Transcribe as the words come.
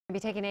Be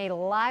taking a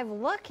live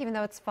look, even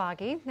though it's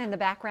foggy. In the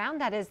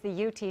background, that is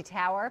the UT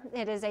Tower.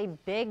 It is a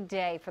big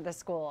day for the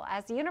school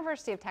as the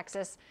University of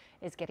Texas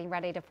is getting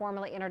ready to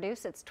formally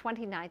introduce its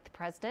 29th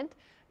president.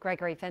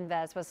 Gregory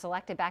Fenves was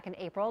selected back in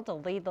April to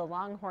lead the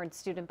Longhorn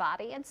student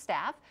body and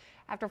staff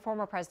after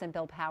former President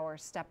Bill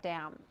Powers stepped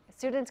down.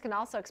 Students can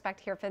also expect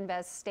to hear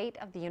Fenves' State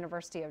of the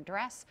University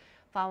address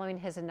following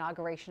his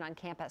inauguration on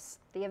campus.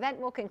 The event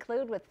will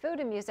conclude with food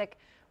and music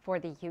for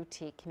the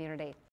UT community.